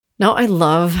No, I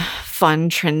love fun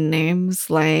trend names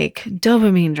like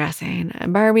dopamine dressing,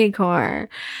 Barbie core,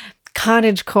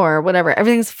 cottage core, whatever.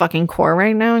 Everything's fucking core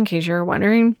right now, in case you're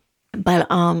wondering. But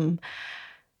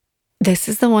this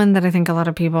is the one that I think a lot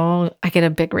of people I get a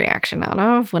big reaction out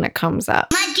of when it comes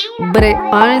up. But I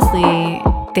honestly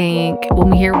think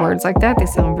when we hear words like that, they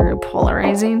sound very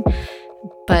polarizing.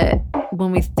 But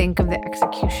when we think of the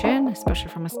execution,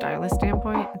 especially from a stylist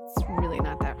standpoint, it's really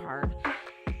not that hard.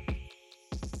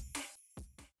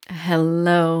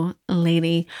 Hello,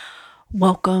 lady.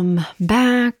 Welcome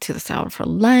back to the Sound for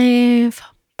Life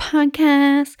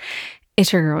podcast.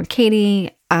 It's your girl, Katie.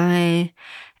 I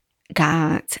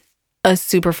got a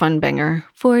super fun banger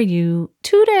for you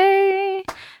today.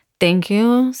 Thank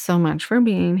you so much for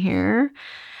being here.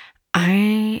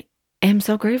 I am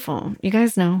so grateful. You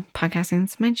guys know podcasting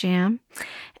is my jam.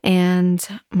 And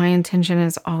my intention,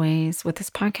 as always, with this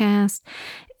podcast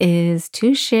is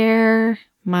to share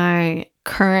my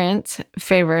current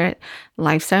favorite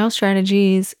lifestyle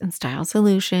strategies and style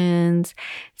solutions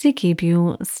to keep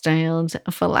you styled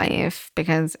for life,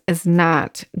 because it's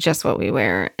not just what we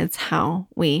wear, it's how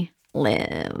we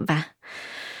live.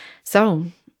 So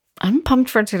I'm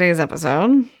pumped for today's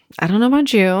episode. I don't know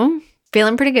about you.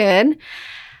 Feeling pretty good.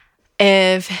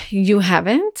 If you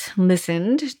haven't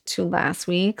listened to last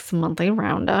week's monthly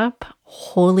roundup,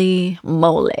 holy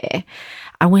moly,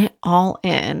 I went all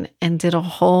in and did a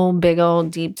whole big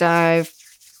old deep dive,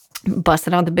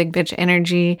 busted out the big bitch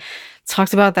energy,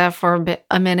 talked about that for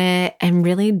a minute, and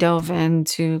really dove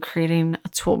into creating a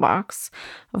toolbox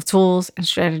of tools and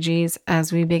strategies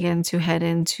as we begin to head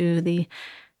into the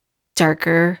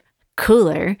darker,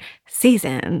 cooler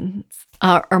seasons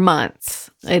or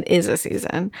months. It is a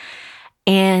season.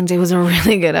 And it was a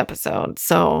really good episode.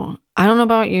 So I don't know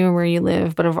about you, where you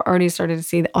live, but I've already started to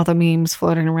see all the memes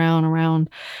floating around,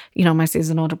 my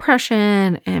seasonal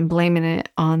depression and blaming it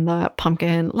on the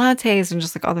pumpkin lattes and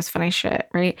just like all this funny shit,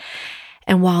 right?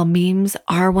 And while memes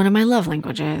are one of my love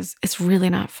languages, it's really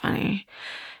not funny.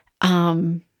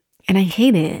 And I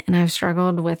hate it, and I've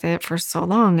struggled with it for so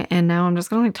long, and now I'm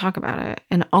just gonna talk about it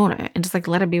and own it and just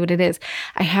let it be what it is.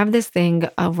 I have this thing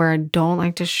of where I don't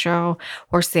like to show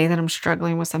or say that I'm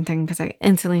struggling with something, because I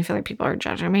instantly feel like people are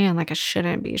judging me and I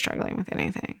shouldn't be struggling with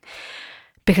anything,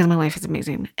 because my life is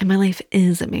amazing, and my life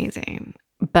is amazing.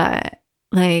 But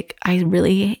I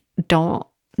really don't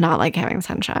not like having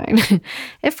sunshine.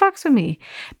 It fucks with me.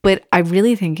 But I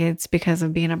really think it's because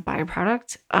of being a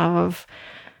byproduct of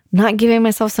not giving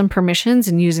myself some permissions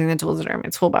and using the tools that are in my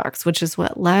toolbox, which is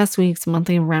what last week's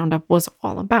monthly roundup was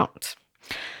all about.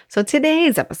 So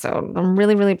today's episode, I'm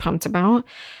really, really pumped about,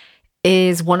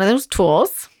 is one of those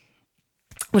tools,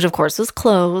 which of course is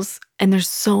clothes. And there's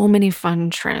so many fun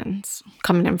trends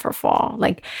coming in for fall.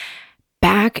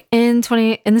 Back in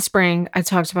the spring, I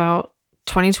talked about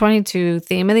 2022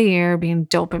 theme of the year being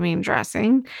dopamine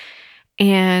dressing.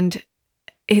 And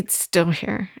it's still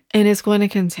here, and it's going to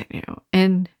continue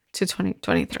into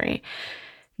 2023,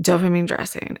 dopamine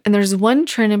dressing. And there's one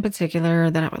trend in particular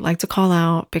that I would like to call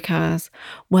out because,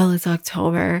 well, it's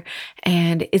October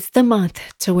and it's the month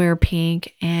to wear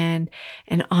pink, and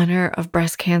in honor of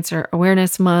Breast Cancer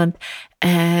Awareness Month.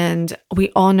 And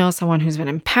we all know someone who's been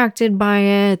impacted by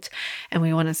it, and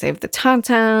we want to save the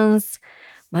tatas.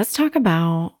 Let's talk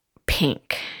about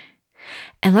pink.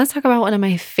 And let's talk about one of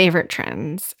my favorite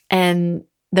trends, and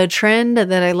the trend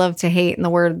that I love to hate, and the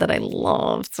word that I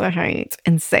love to hate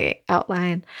and say out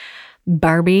loud: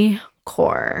 Barbie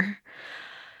core.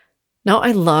 Now,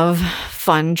 I love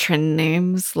fun trend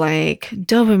names like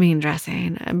dopamine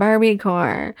dressing, Barbie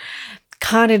core,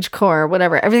 cottage core,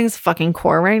 whatever. Everything's fucking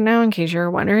core right now, in case you're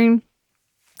wondering.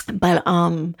 But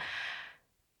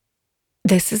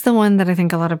this is the one that I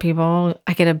think a lot of people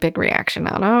I get a big reaction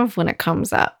out of when it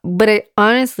comes up. But I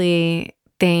honestly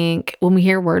think when we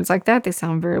hear words like that, they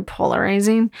sound very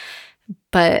polarizing.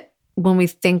 But when we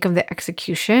think of the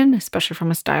execution, especially from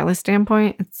a stylist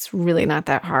standpoint, it's really not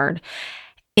that hard.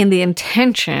 And the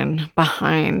intention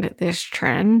behind this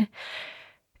trend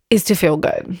is to feel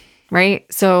good, right?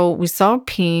 So we saw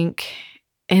pink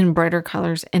in brighter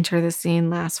colors enter the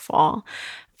scene last fall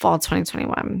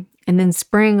 2021. And then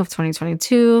spring of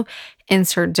 2022,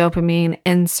 insert dopamine,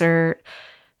 insert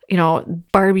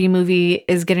Barbie movie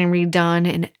is getting redone,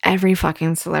 and every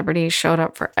fucking celebrity showed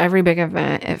up for every big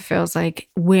event, it feels like,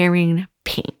 wearing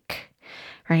pink,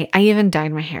 right? I even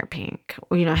dyed my hair pink,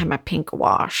 I had my pink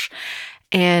wash,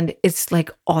 and it's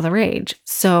all the rage.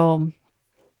 So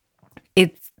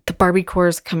it's the Barbie core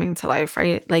is coming to life,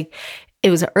 right? It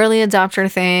was an early adopter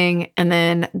thing, and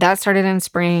then that started in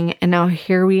spring, and now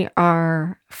here we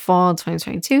are, fall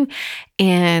 2022,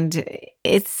 and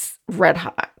it's red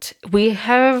hot. We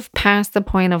have passed the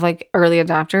point of like early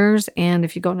adopters. And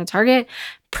if you go into Target,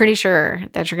 pretty sure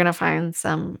that you're going to find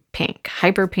some pink,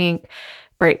 hyper pink,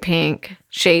 bright pink,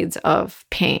 shades of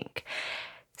pink.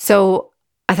 So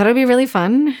I thought it'd be really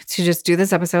fun to just do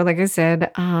this episode, like I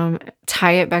said,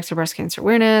 tie it back to breast cancer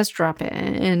awareness, drop it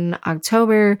in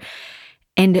October,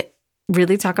 and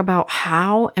really talk about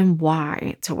how and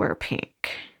why to wear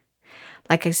pink.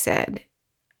 Like I said,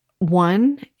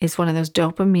 one is one of those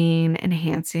dopamine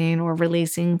enhancing or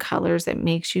releasing colors that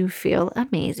makes you feel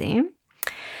amazing.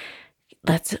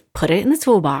 Let's put it in the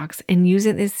toolbox and use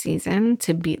it this season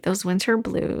to beat those winter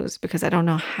blues, because I don't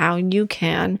know how you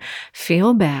can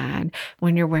feel bad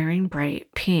when you're wearing bright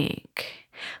pink,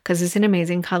 because it's an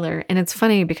amazing color. And it's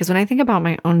funny because when I think about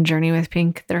my own journey with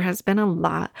pink, there has been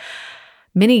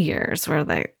many years where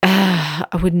like,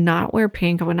 I would not wear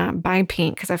pink. I would not buy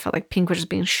pink because I felt like pink was just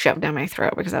being shoved down my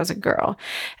throat because I was a girl.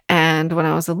 And when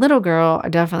I was a little girl, I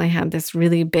definitely had this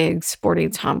really big sporty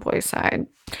tomboy side.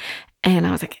 And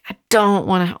I was like, I don't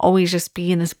want to always just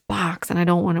be in this box and I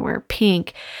don't want to wear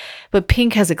pink. But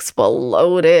pink has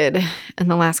exploded in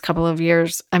the last couple of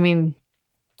years. I mean,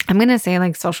 I'm going to say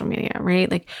like social media, right?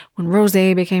 Like when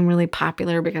rosé became really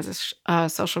popular because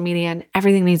of social media and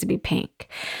everything needs to be pink,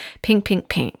 pink, pink,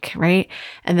 pink, right?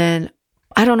 And then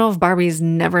I don't know if Barbie's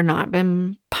never not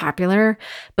been popular,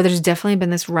 but there's definitely been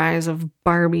this rise of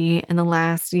Barbie in the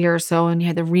last year or so, and you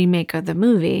had the remake of the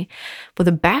movie. But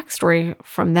the backstory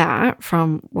from that,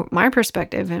 from my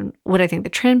perspective and what I think the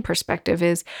trend perspective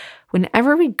is,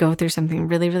 whenever we go through something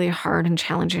really, really hard and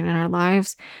challenging in our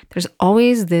lives, there's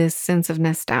always this sense of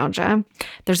nostalgia.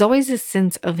 There's always this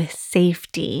sense of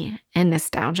safety and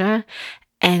nostalgia.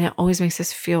 And it always makes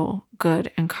us feel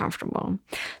good and comfortable.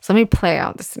 So let me play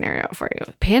out the scenario for you.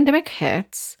 The pandemic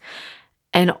hits,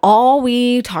 and all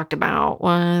we talked about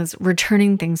was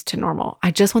returning things to normal. I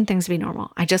just want things to be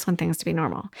normal. I just want things to be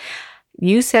normal.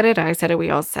 You said it, I said it, we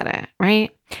all said it,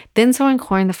 right? Then someone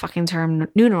coined the fucking term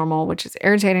new normal, which is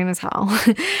irritating as hell.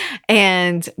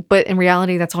 But in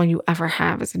reality, that's all you ever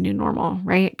have is a new normal,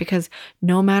 right? Because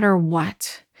no matter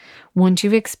what, once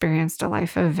you've experienced a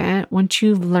life event, once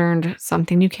you've learned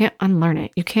something, you can't unlearn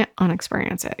it. You can't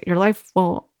unexperience it. Your life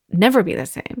will never be the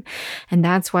same. And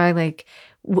that's why, like,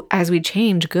 as we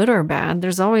change, good or bad,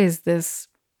 there's always this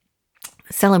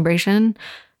celebration,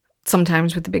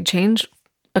 sometimes with the big change,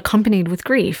 accompanied with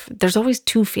grief. There's always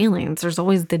two feelings. There's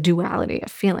always the duality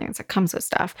of feelings that comes with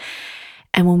stuff.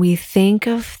 And when we think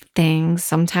of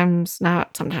things, most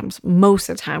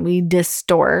of the time, we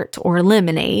distort or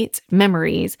eliminate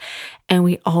memories, and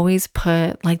we always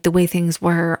put like the way things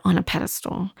were on a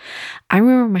pedestal. I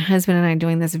remember my husband and I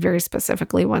doing this very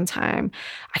specifically one time.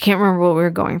 I can't remember what we were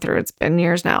going through. It's been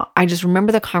years now. I just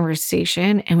remember the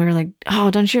conversation, and we were like,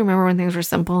 oh, don't you remember when things were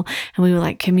simple? And we would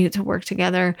like commute to work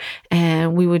together,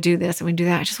 and we would do this and we'd do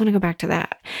that. I just want to go back to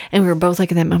that. And we were both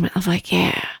like in that moment of like,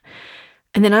 yeah.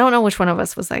 And then I don't know which one of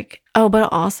us was like, oh,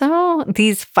 but also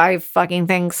these 5 fucking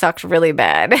things sucked really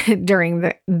bad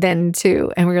during then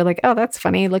too. And we were like, oh, that's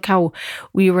funny. Look how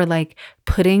we were like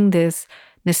putting this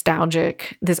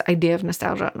idea of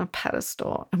nostalgia on a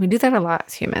pedestal. And we do that a lot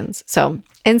as humans. So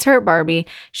insert Barbie.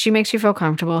 She makes you feel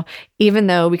comfortable, even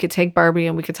though we could take Barbie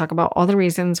and we could talk about all the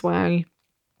reasons why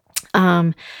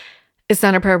it's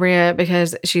not appropriate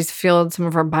because she's filled some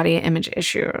of our body image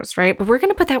issues, right? But we're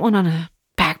going to put that one on a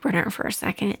back burner for a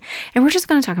second. And we're just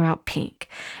going to talk about pink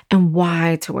and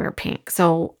why to wear pink.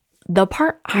 So the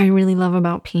part I really love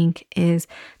about pink is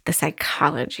the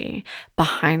psychology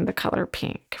behind the color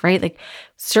pink, right? Like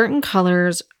certain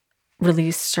colors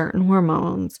release certain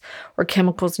hormones or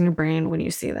chemicals in your brain when you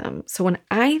see them. So when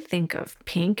I think of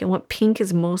pink and what pink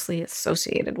is mostly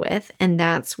associated with, and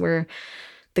that's where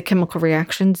the chemical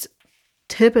reactions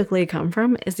typically come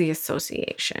from, is the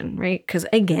association, right? Because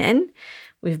again,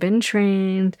 we've been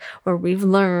trained or we've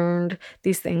learned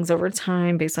these things over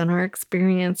time based on our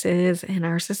experiences in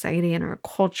our society and our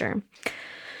culture.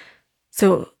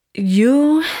 So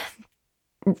you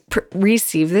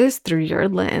receive this through your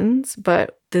lens,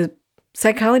 but the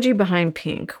psychology behind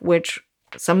pink, which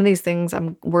some of these things,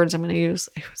 words I'm going to use,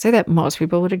 I would say that most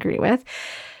people would agree with.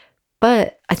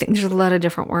 But I think there's a lot of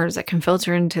different words that can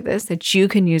filter into this that you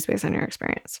can use based on your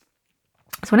experience.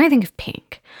 So when I think of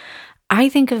pink, I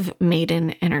think of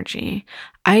maiden energy.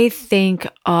 I think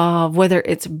of whether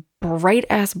it's bright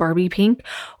ass Barbie pink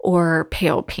or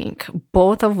pale pink,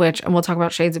 both of which, and we'll talk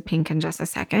about shades of pink in just a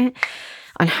second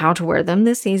on how to wear them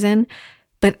this season.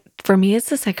 But for me, it's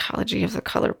the psychology of the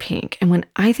color pink. And when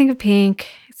I think of pink,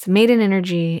 it's maiden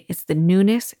energy, it's the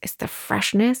newness, it's the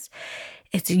freshness,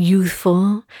 it's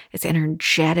youthful, it's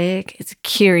energetic, it's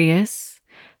curious,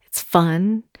 it's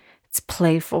fun, It's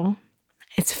playful,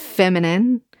 it's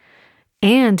feminine,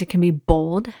 and it can be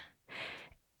bold,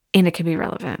 and it can be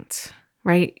relevant,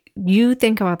 right? You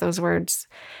think about those words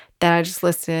that I just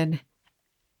listed,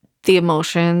 the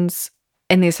emotions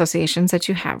and the associations that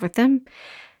you have with them.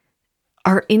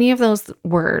 Are any of those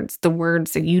words the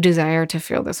words that you desire to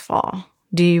feel this fall?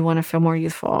 Do you want to feel more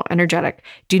youthful, energetic?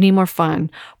 Do you need more fun,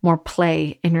 more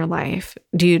play in your life?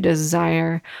 Do you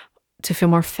desire to feel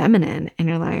more feminine in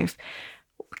your life?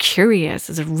 Curious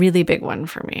is a really big one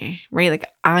for me, right? Like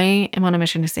I am on a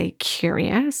mission to stay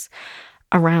curious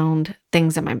around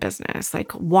things in my business,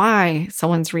 like why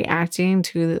someone's reacting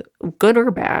to good or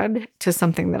bad to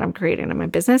something that I'm creating in my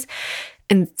business.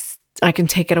 And I can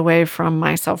take it away from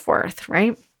my self-worth,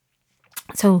 right?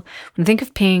 So when I think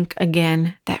of pink,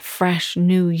 again, that fresh,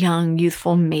 new, young,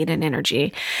 youthful maiden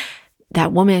energy,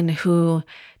 that woman who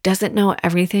doesn't know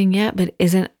everything yet, but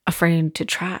isn't afraid to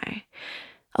try.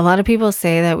 A lot of people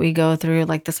say that we go through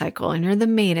like the cycle and you're the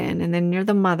maiden and then you're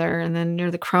the mother and then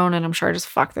you're the crone, and I'm sure I just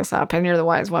fucked this up, and you're the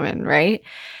wise woman, right?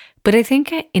 But I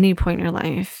think at any point in your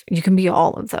life, you can be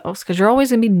all of those because you're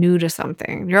always going to be new to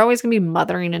something. You're always going to be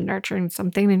mothering and nurturing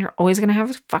something, and you're always going to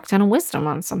have a fuck ton of wisdom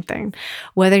on something,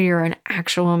 whether you're an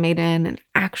actual maiden, an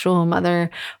actual mother,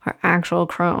 or actual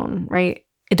crone, right?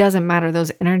 It doesn't matter.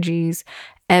 Those energies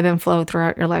ebb and flow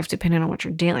throughout your life depending on what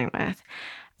you're dealing with.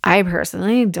 I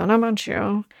personally, don't know about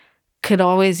you, could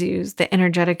always use the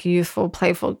energetic, youthful,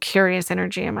 playful, curious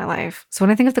energy in my life. So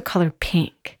when I think of the color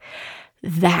pink,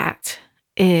 that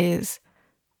is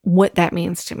what that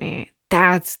means to me.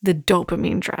 That's the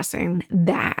dopamine dressing.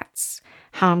 That's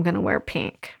how I'm going to wear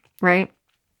pink, right?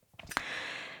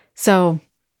 So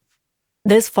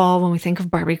this fall, when we think of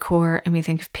Barbiecore and we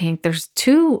think of pink, there's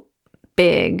two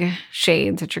big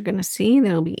shades that you're going to see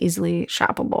that'll be easily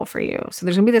shoppable for you. So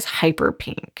there's going to be this hyper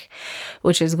pink,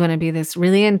 which is going to be this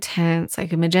really intense,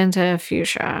 like a magenta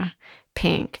fuchsia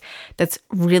pink that's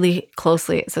really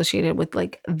closely associated with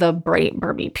like the bright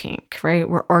Barbie pink, right?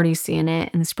 We're already seeing it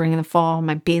in the spring and the fall.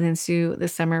 My bathing suit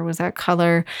this summer was that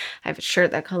color. I have a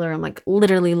shirt that color. I'm like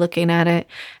literally looking at it.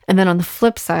 And then on the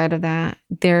flip side of that,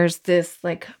 there's this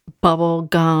like bubble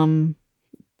gum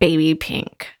baby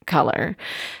pink color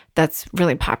that's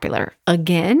really popular.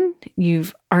 Again,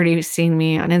 you've already seen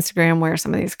me on Instagram wear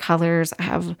some of these colors. I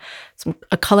have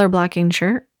a color blocking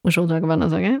shirt, which we'll talk about in a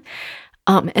second,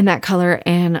 in that color,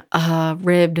 and a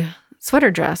ribbed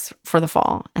sweater dress for the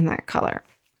fall in that color.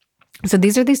 So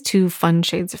these are these two fun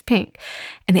shades of pink,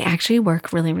 and they actually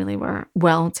work really, really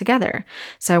well together.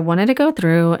 So I wanted to go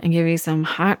through and give you some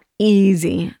hot,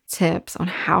 easy tips on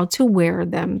how to wear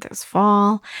them this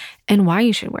fall and why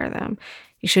you should wear them.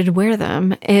 You should wear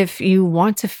them if you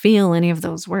want to feel any of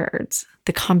those words.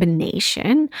 The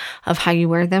combination of how you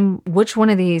wear them, which one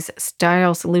of these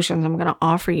style solutions I'm going to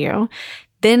offer you,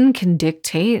 then can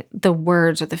dictate the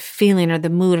words or the feeling or the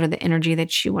mood or the energy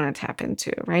that you want to tap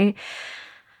into, right?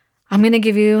 I'm going to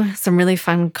give you some really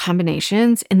fun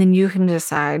combinations, and then you can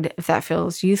decide if that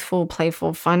feels youthful,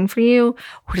 playful, fun for you,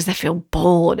 or does that feel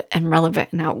bold and relevant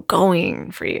and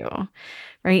outgoing for you,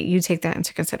 right? You take that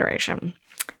into consideration.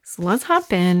 So let's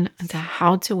hop into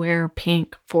how to wear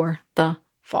pink for the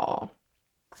fall.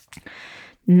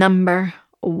 Number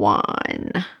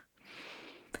one,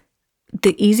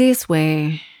 the easiest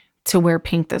way to wear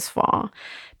pink this fall,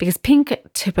 because pink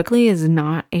typically is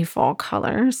not a fall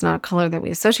color. It's not a color that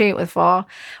we associate with fall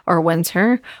or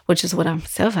winter, which is what I'm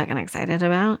so fucking excited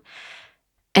about.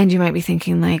 And you might be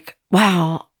thinking like,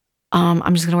 wow,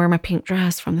 I'm just going to wear my pink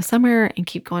dress from the summer and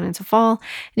keep going into fall.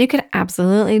 And you could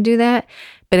absolutely do that.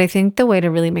 But I think the way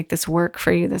to really make this work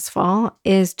for you this fall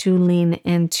is to lean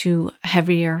into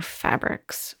heavier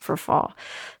fabrics for fall.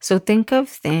 So think of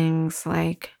things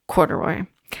like corduroy.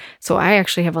 So I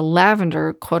actually have a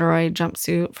lavender corduroy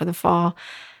jumpsuit for the fall,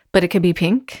 but it could be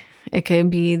pink. It could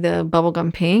be the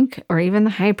bubblegum pink or even the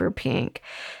hyper pink.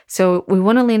 So we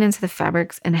want to lean into the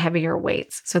fabrics and heavier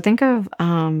weights. So think of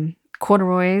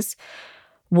corduroys,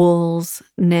 wools,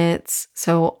 knits.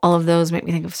 So all of those make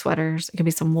me think of sweaters. It could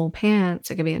be some wool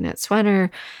pants. It could be a knit sweater.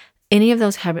 Any of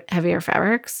those heavier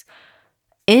fabrics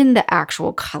in the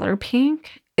actual color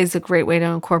pink is a great way to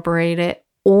incorporate it.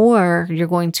 Or you're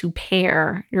going to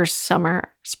pair your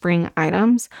summer, spring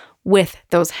items with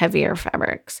those heavier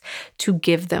fabrics to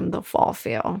give them the fall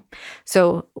feel.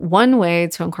 So one way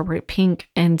to incorporate pink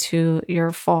into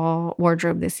your fall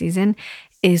wardrobe this season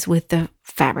is with the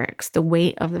fabrics, the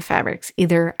weight of the fabrics,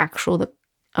 either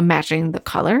matching the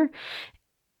color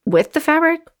with the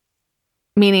fabric,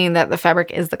 meaning that the fabric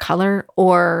is the color,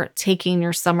 or taking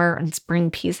your summer and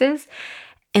spring pieces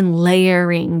and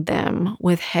layering them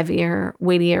with heavier,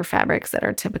 weightier fabrics that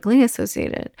are typically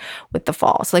associated with the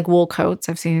fall. So like wool coats,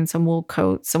 I've seen some wool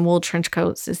coats, some wool trench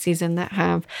coats this season that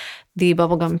have the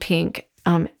bubblegum pink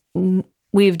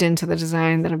weaved into the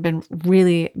design that have been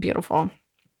really beautiful.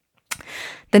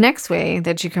 The next way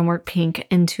that you can work pink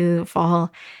into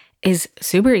fall is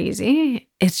super easy.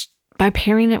 It's by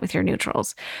pairing it with your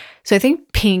neutrals. So I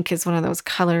think pink is one of those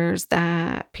colors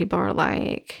that people are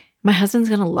like, my husband's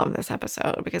going to love this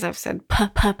episode because I've said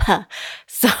pa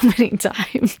so many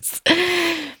times.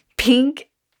 Pink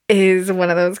is one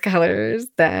of those colors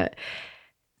that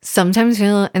sometimes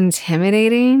feel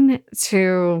intimidating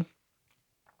to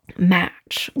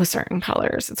match with certain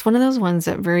colors. It's one of those ones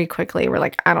that very quickly we're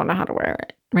like, I don't know how to wear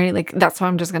it, right? Like that's why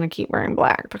I'm just going to keep wearing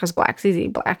black because black's easy.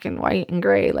 Black and white and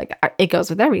gray, like it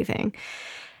goes with everything.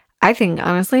 I think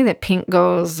honestly that pink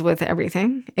goes with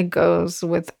everything. It goes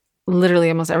with literally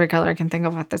almost every color I can think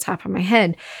of at the top of my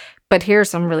head. But here are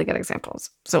some really good examples.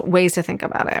 So ways to think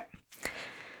about it.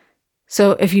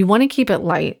 So if you want to keep it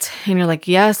light and you're like,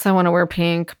 yes, I want to wear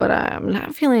pink, but I'm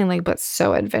not feeling like but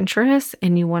so adventurous,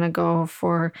 and you want to go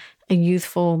for a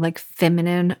youthful, like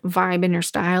feminine vibe in your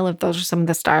style, if those are some of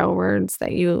the style words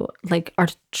that you like are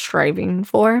striving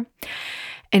for.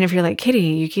 And if you're like, Kitty,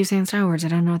 you keep saying style words, I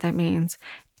don't know what that means.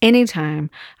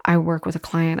 Anytime I work with a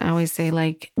client, I always say,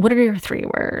 like, what are your 3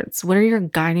 words? What are your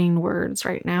guiding words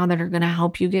right now that are going to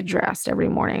help you get dressed every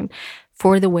morning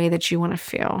for the way that you want to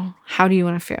feel? How do you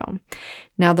want to feel?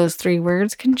 Now, those 3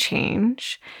 words can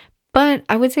change, but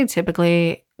I would say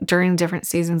typically during different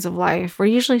seasons of life, we're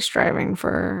usually striving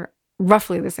for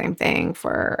roughly the same thing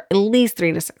for at least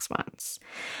 3 to 6 months.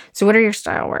 So what are your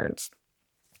style words?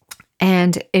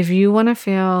 And if you want to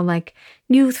feel like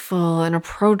youthful and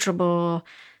approachable,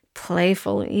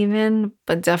 playful even,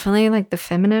 but definitely like the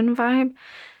feminine vibe,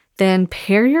 then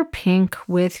pair your pink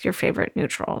with your favorite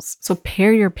neutrals. So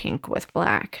pair your pink with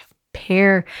black,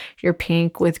 pair your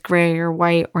pink with gray or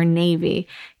white or navy.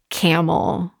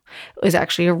 Camel is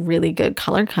actually a really good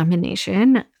color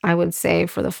combination, I would say,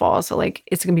 for the fall. So like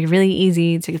it's gonna be really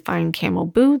easy to find camel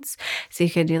boots. So you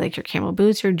could do like your camel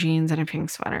boots, your jeans, and a pink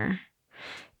sweater.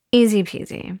 Easy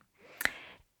peasy.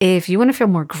 If you want to feel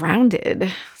more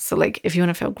grounded, so like if you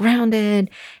want to feel grounded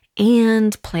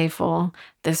and playful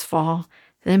this fall,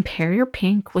 then pair your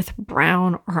pink with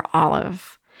brown or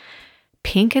olive.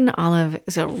 Pink and olive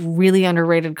is a really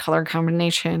underrated color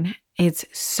combination. It's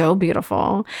so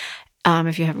beautiful.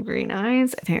 If you have green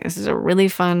eyes, I think this is a really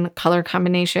fun color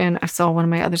combination. I saw one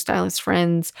of my other stylist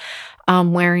friends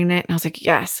wearing it, and I was like,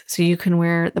 yes. So you can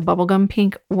wear the bubblegum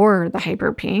pink or the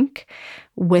hyper pink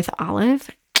with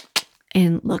olive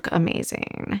and look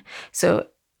amazing. So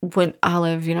when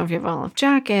olive, if you have an olive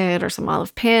jacket or some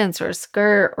olive pants or a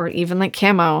skirt or even like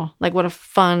camo, like what a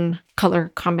fun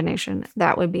color combination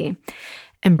that would be.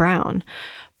 And brown.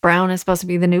 Brown is supposed to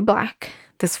be the new black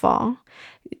this fall.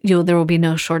 There will be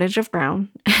no shortage of brown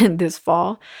this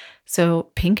fall.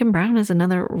 So pink and brown is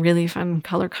another really fun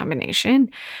color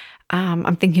combination.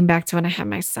 I'm thinking back to when I had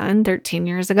my son 13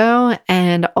 years ago,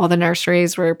 and all the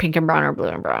nurseries were pink and brown or blue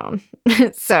and brown.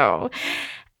 So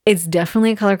it's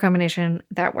definitely a color combination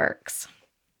that works.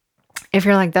 If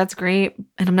you're like, that's great,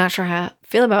 and I'm not sure how I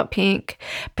feel about pink,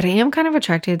 but I am kind of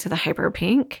attracted to the hyper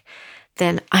pink,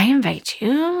 then I invite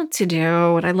you to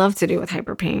do what I love to do with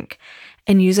hyper pink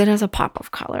and use it as a pop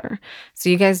of color. So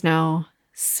you guys know,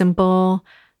 simple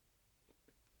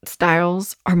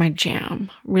styles are my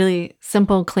jam. Really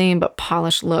simple, clean, but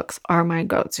polished looks are my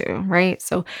go-to, right?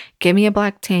 So give me a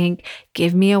black tank,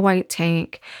 give me a white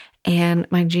tank, and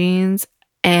my jeans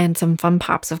and some fun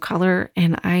pops of color,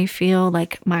 and I feel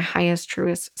like my highest,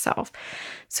 truest self.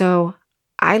 So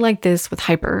I like this with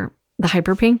the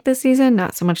hyper pink this season,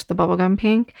 not so much the bubblegum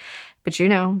pink, but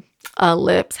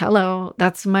lips, hello.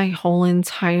 That's my whole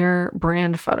entire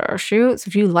brand photo shoot. So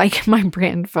if you like my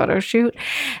brand photo shoot,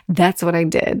 that's what I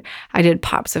did. I did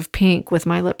pops of pink with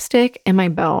my lipstick and my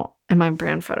belt and my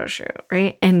brand photo shoot,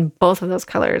 right? And both of those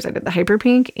colors, I did the hyper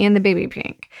pink and the baby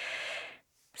pink.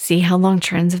 See how long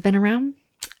trends have been around?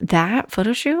 That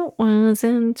photo shoot was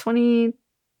in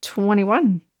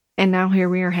 2021. And now here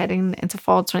we are heading into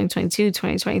fall 2022,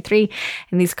 2023,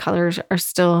 and these colors are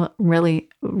still really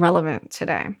relevant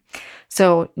today.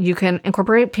 So you can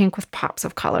incorporate pink with pops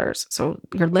of colors. So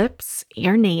your lips,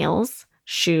 your nails,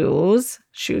 shoes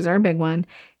are a big one,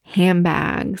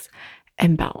 handbags,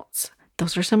 and belts.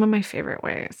 Those are some of my favorite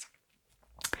ways.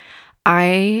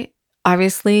 I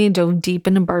obviously dove deep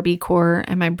into Barbie Core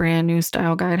and my brand new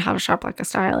style guide, How to Shop Like a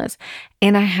Stylist.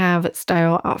 And I have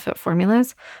style outfit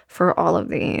formulas for all of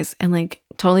these. And like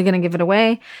totally going to give it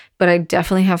away, but I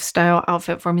definitely have style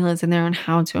outfit formulas in there on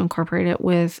how to incorporate it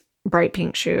with bright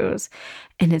pink shoes.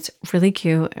 And it's really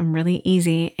cute and really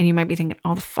easy. And you might be thinking,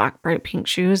 oh, the fuck, bright pink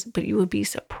shoes, but you would be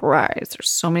surprised. There's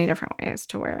so many different ways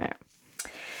to wear it.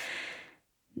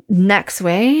 Next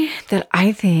way that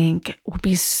I think would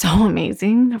be so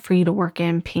amazing for you to work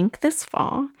in pink this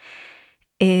fall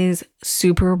is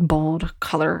super bold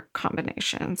color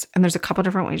combinations. And there's a couple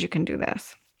different ways you can do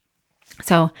this.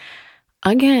 So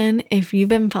again, if you've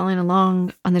been following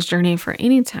along on this journey for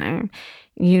any time,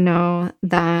 you know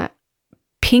that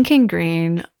pink and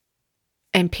green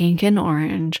and pink and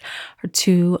orange are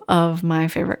two of my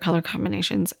favorite color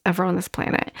combinations ever on this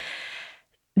planet.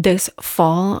 This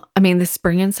fall, this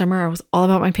spring and summer, I was all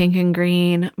about my pink and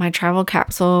green. My travel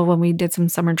capsule when we did some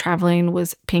summer traveling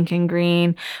was pink and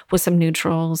green with some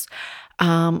neutrals.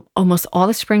 Almost all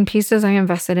the spring pieces I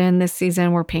invested in this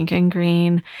season were pink and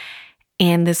green.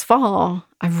 And this fall,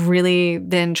 I've really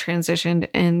then transitioned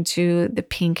into the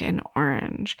pink and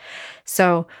orange.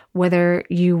 So whether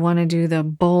you want to do the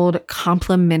bold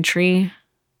complementary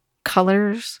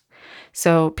colors,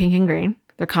 so pink and green,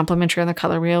 they're complementary on the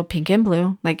color wheel, pink and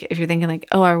blue. Like if you're thinking like,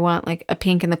 oh, I want like a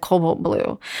pink and the cobalt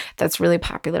blue, that's really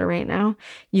popular right now.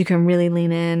 You can really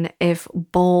lean in if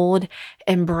bold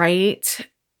and bright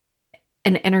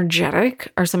and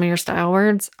energetic are some of your style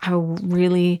words. I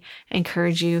really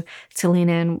encourage you to lean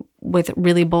in with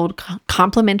really bold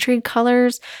complementary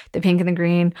colors, the pink and the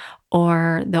green,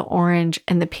 or the orange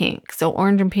and the pink. So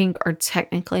orange and pink are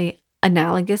technically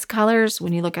analogous colors.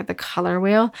 When you look at the color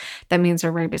wheel, that means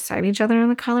they're right beside each other on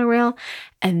the color wheel.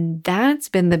 And that's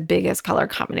been the biggest color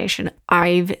combination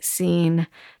I've seen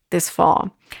this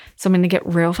fall. So I'm going to get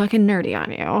real fucking nerdy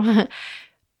on you.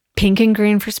 Pink and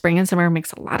green for spring and summer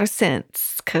makes a lot of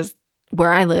sense because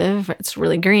where I live, it's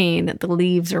really green. The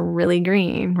leaves are really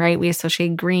green, right? We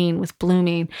associate green with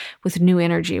blooming, with new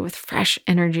energy, with fresh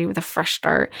energy, with a fresh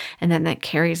start. And then that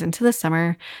carries into the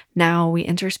summer. Now we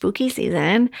enter spooky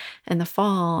season and the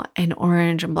fall, and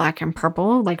orange and black and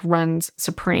purple like runs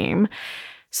supreme.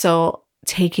 So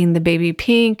taking the baby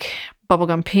pink,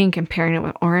 bubblegum pink, and pairing it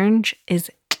with orange is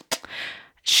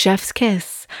chef's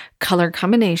kiss color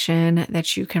combination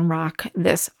that you can rock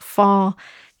this fall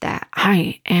that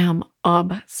I am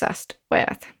obsessed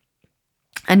with.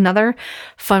 Another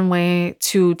fun way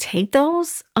to take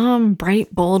those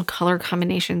bright, bold color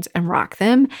combinations and rock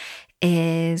them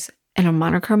is in a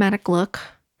monochromatic look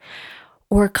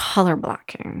or color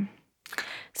blocking.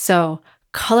 So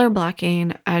color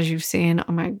blocking, as you've seen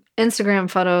on my Instagram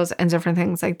photos and different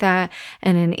things like that,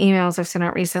 and in emails I've sent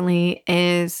out recently,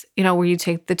 is, where you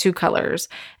take the two colors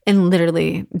and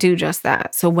literally do just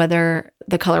that. So whether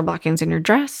the color blocking's in your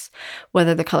dress,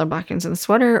 whether the color blocking's in the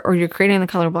sweater, or you're creating the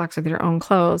color blocks with your own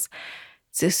clothes,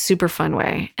 it's a super fun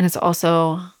way. And it's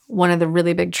also one of the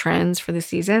really big trends for the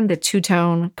season, the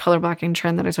two-tone color blocking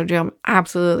trend that I told you I'm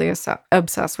absolutely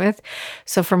obsessed with.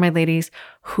 So for my ladies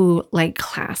who like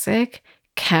classic,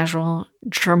 casual,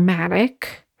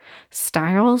 dramatic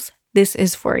styles, this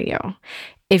is for you.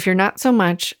 If you're not so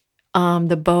much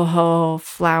the boho,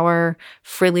 flower,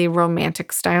 frilly,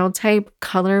 romantic style type,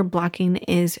 color blocking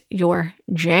is your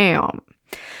jam.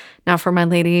 Now for my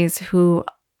ladies who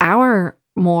are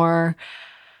more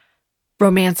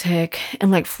romantic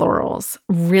and like florals,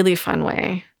 really fun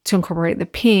way to incorporate the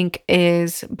pink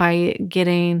is by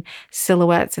getting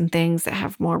silhouettes and things that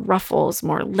have more ruffles,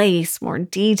 more lace, more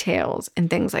details, and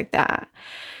things like that.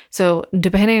 So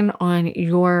depending on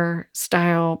your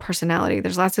style, personality,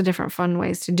 there's lots of different fun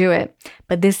ways to do it.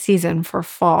 But this season for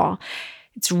fall,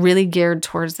 it's really geared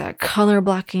towards that color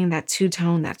blocking, that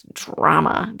two-tone, that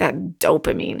drama, that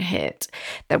dopamine hit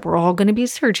that we're all going to be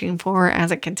searching for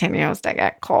as it continues to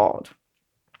get cold.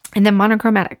 And then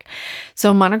monochromatic.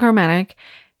 So monochromatic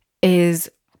is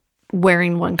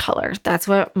wearing one color. That's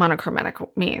what monochromatic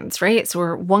means, right? So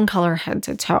we're one color head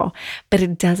to toe, but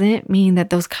it doesn't mean that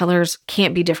those colors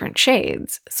can't be different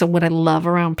shades. So what I love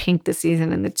around pink this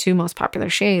season, and the two most popular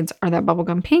shades are that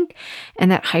bubblegum pink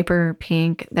and that hyper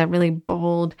pink, that really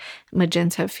bold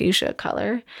magenta fuchsia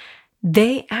color.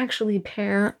 They actually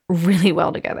pair really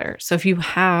well together. So if you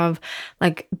have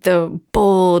like the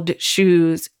bold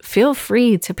shoes, feel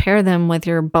free to pair them with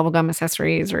your bubblegum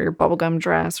accessories or your bubblegum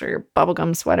dress or your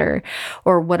bubblegum sweater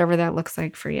or whatever that looks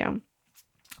like for you.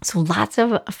 So lots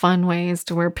of fun ways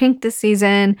to wear pink this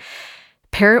season.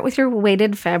 Pair it with your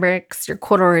weighted fabrics, your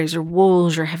corduroys, your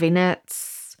wools, your heavy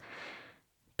knits.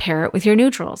 Pair it with your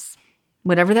neutrals.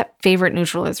 Whatever that favorite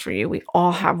neutral is for you. We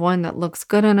all have one that looks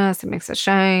good on us. It makes us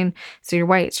shine. So your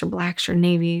whites, your blacks, your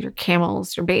navy, your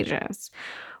camels, your beiges.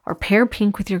 or pair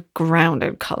pink with your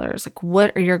grounded colors. Like,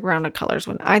 what are your grounded colors?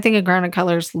 When I think of grounded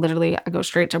colors, literally, I go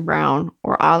straight to brown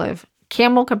or olive.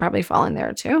 Camel could probably fall in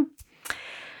there too.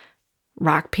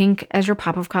 Rock pink as your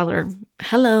pop of color.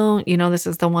 Hello, this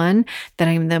is the one that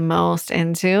I'm the most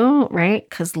into, right?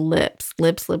 Because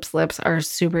lips are a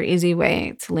super easy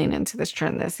way to lean into this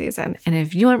trend this season. And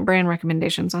if you want brand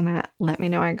recommendations on that, let me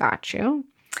know. I got you.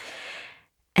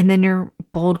 And then your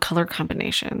bold color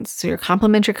combinations. So your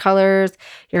complementary colors,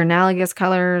 your analogous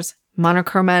colors,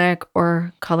 monochromatic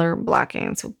or color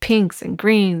blocking. So pinks and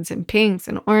greens and pinks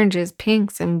and oranges,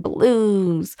 pinks and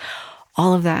blues.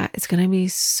 All of that. It's going to be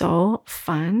so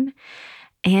fun.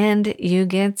 And you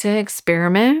get to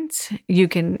experiment. You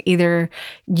can either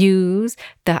use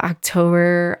the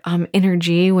October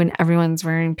energy when everyone's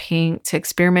wearing pink to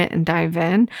experiment and dive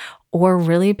in, or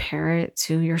really pair it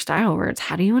to your style words.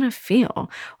 How do you want to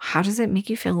feel? How does it make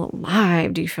you feel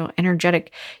alive? Do you feel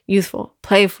energetic, youthful,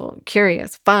 playful,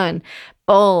 curious, fun,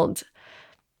 bold,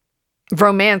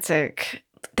 romantic?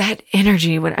 That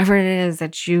energy, whatever it is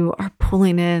that you are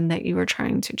pulling in, that you are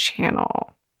trying to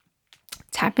channel.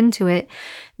 Tap into it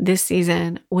this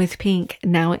season with pink.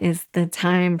 Now is the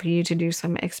time for you to do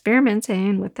some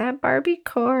experimenting with that Barbie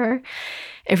core.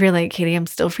 If you're like, Katie, I'm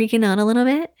still freaking out a little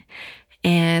bit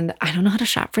and I don't know how to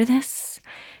shop for this,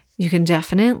 you can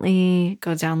definitely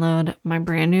go download my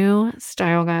brand new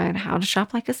style guide, How to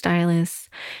Shop Like a Stylist.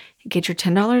 Get your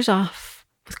 $10 off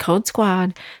with code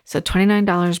SQUAD. So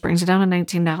 $29 brings it down to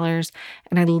 $19.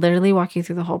 And I literally walk you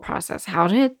through the whole process, how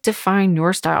to define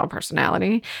your style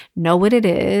personality, know what it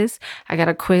is. I got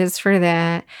a quiz for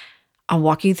that. I'll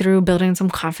walk you through building some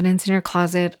confidence in your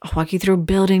closet. I'll walk you through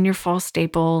building your fall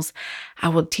staples. I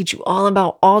will teach you all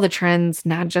about all the trends,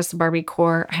 not just the Barbie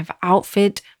core. I have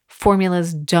outfit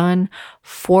formulas done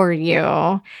for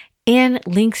you and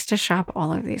links to shop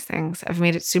all of these things. I've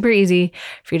made it super easy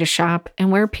for you to shop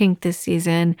and wear pink this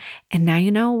season. And now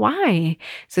you know why,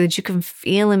 so that you can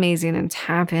feel amazing and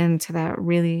tap into that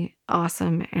really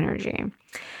awesome energy.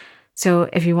 So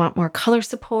if you want more color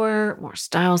support, more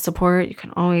style support, you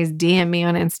can always DM me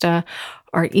on Insta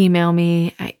or email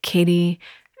me at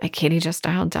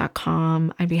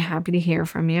katie@katiejuststyled.com. I'd be happy to hear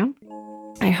from you.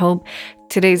 I hope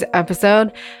today's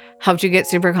episode helped you get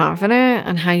super confident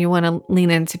on how you want to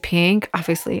lean into pink.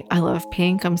 Obviously, I love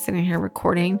pink. I'm sitting here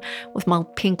recording with my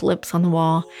pink lips on the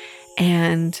wall,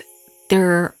 and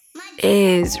there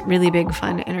is really big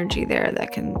fun energy there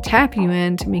that can tap you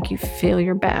in to make you feel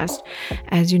your best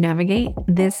as you navigate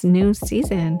this new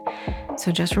season.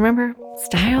 So just remember,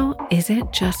 style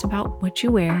isn't just about what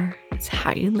you wear, it's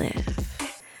how you live.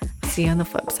 See you on the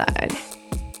flip side.